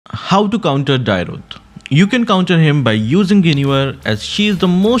How to counter Dyrroth. You can counter him by using Guinevere, as she is the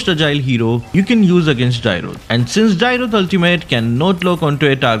most agile hero you can use against Dyrroth. And since Dyrroth ultimate cannot lock onto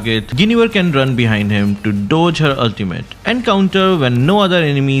a target, Guinevere can run behind him to dodge her ultimate and counter when no other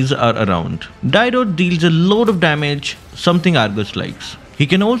enemies are around. Dyrroth deals a lot of damage, something Argus likes. He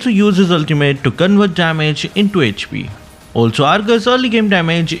can also use his ultimate to convert damage into HP. Also, Argus' early game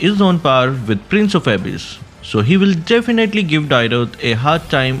damage is on par with Prince of Abyss, so he will definitely give Dyrroth a hard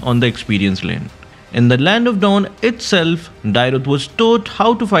time on the experience lane. In the Land of Dawn itself, Dyrroth was taught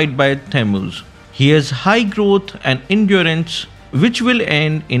how to fight by Tammuz. He has high growth and endurance, which will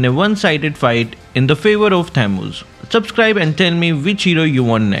end in a one-sided fight in the favor of Tammuz. Subscribe and tell me which hero you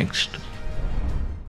want next.